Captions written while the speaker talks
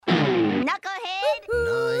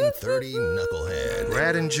930 Knucklehead.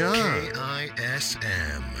 Brad and John.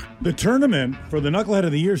 KISM. The tournament for the Knucklehead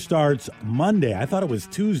of the Year starts Monday. I thought it was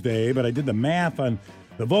Tuesday, but I did the math on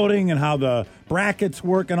the voting and how the brackets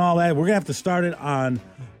work and all that. We're going to have to start it on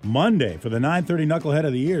Monday for the 930 Knucklehead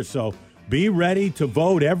of the Year. So be ready to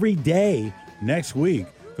vote every day next week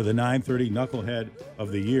for the 930 Knucklehead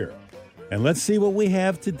of the Year. And let's see what we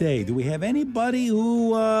have today. Do we have anybody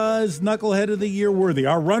who is Knucklehead of the Year worthy?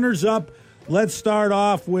 Our runners-up, let's start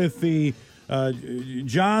off with the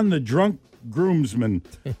John the Drunk Groomsman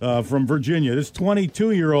from Virginia. This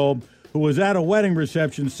 22-year-old who was at a wedding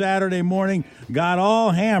reception Saturday morning, got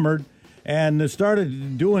all hammered, and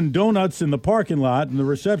started doing donuts in the parking lot, in the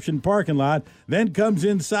reception parking lot, then comes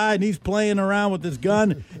inside and he's playing around with his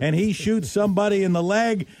gun and he shoots somebody in the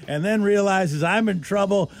leg and then realizes, I'm in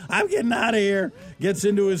trouble, I'm getting out of here, gets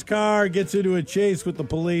into his car, gets into a chase with the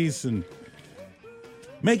police, and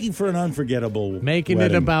making for an unforgettable Making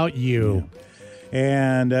wedding. it about you. Yeah.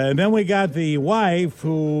 And then we got the wife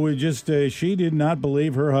who just, she did not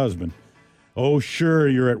believe her husband. Oh, sure,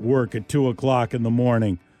 you're at work at 2 o'clock in the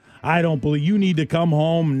morning. I don't believe you need to come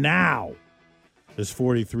home now. This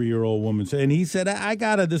 43-year-old woman said, and he said, I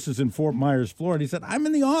got to, this is in Fort Myers, Florida. He said, I'm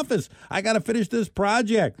in the office. I got to finish this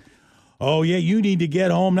project. Oh, yeah, you need to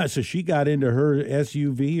get home now. So she got into her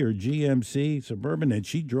SUV or GMC Suburban, and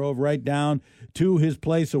she drove right down to his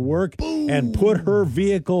place of work. Boom. And put her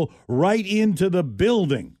vehicle right into the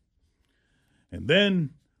building. And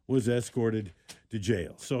then was escorted to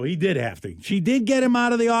jail. So he did have to. She did get him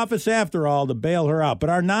out of the office after all to bail her out. But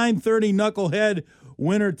our 930 Knucklehead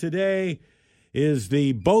winner today is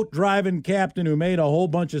the boat driving captain who made a whole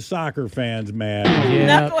bunch of soccer fans mad.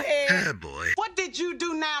 Yeah. Knucklehead. Oh, boy. What did you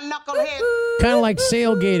do now, Knucklehead? Kind of like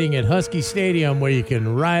sailgating at Husky Stadium where you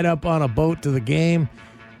can ride up on a boat to the game.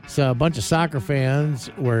 So a bunch of soccer fans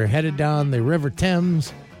were headed down the River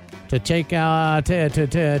Thames to take out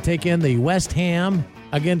to take in the West Ham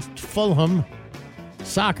against Fulham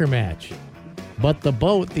soccer match. But the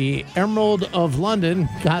boat, the Emerald of London,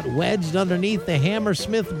 got wedged underneath the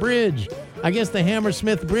Hammersmith Bridge. I guess the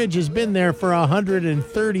Hammersmith Bridge has been there for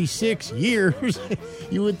 136 years.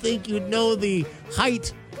 You would think you'd know the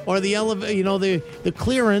height or the the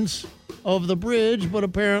clearance of the bridge, but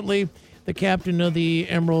apparently the captain of the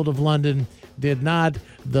Emerald of London did not.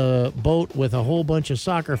 The boat with a whole bunch of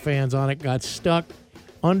soccer fans on it got stuck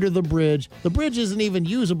under the bridge. The bridge isn't even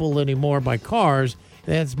usable anymore by cars.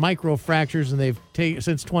 It has micro fractures, and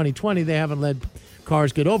since 2020 they haven't let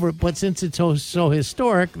cars get over it. But since it's so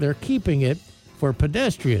historic, they're keeping it for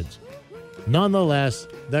pedestrians. Nonetheless,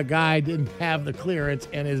 the guy didn't have the clearance,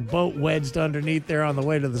 and his boat wedged underneath there on the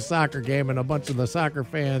way to the soccer game, and a bunch of the soccer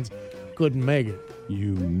fans couldn't make it.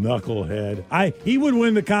 You knucklehead. He would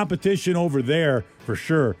win the competition over there for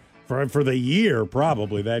sure. For the year,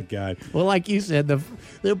 probably, that guy. Well, like you said,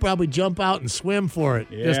 they'll probably jump out and swim for it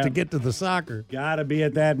just to get to the soccer. Got to be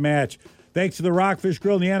at that match. Thanks to the Rockfish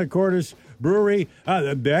Grill and the Anacortes Brewery.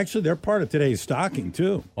 Actually, they're part of today's stocking,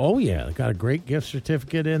 too. Oh, yeah. They got a great gift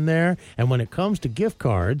certificate in there. And when it comes to gift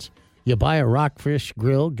cards, you buy a Rockfish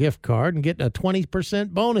Grill gift card and get a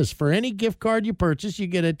 20% bonus. For any gift card you purchase, you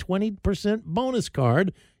get a 20% bonus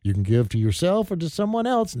card you can give to yourself or to someone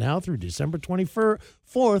else now through December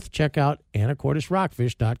 24th. Check out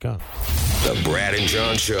AnacortesRockfish.com. The Brad and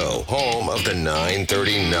John Show, home of the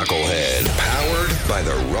 930 Knucklehead. Powered by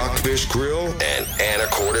the Rockfish Grill and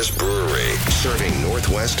Anacortes Brewery. Serving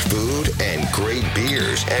Northwest food and great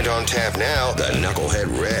beers. And on tap now, the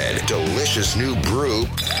Knucklehead Red. Delicious new brew.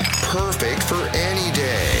 Perfect for any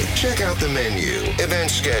day. Check out the menu, event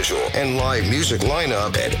schedule, and live music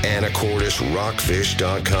lineup at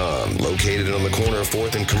AnacortesRockfish.com. Located on the corner of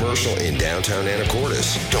 4th and Commercial in downtown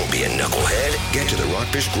Anacortes. Don't be a knucklehead. Get to the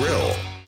Rockfish Grill.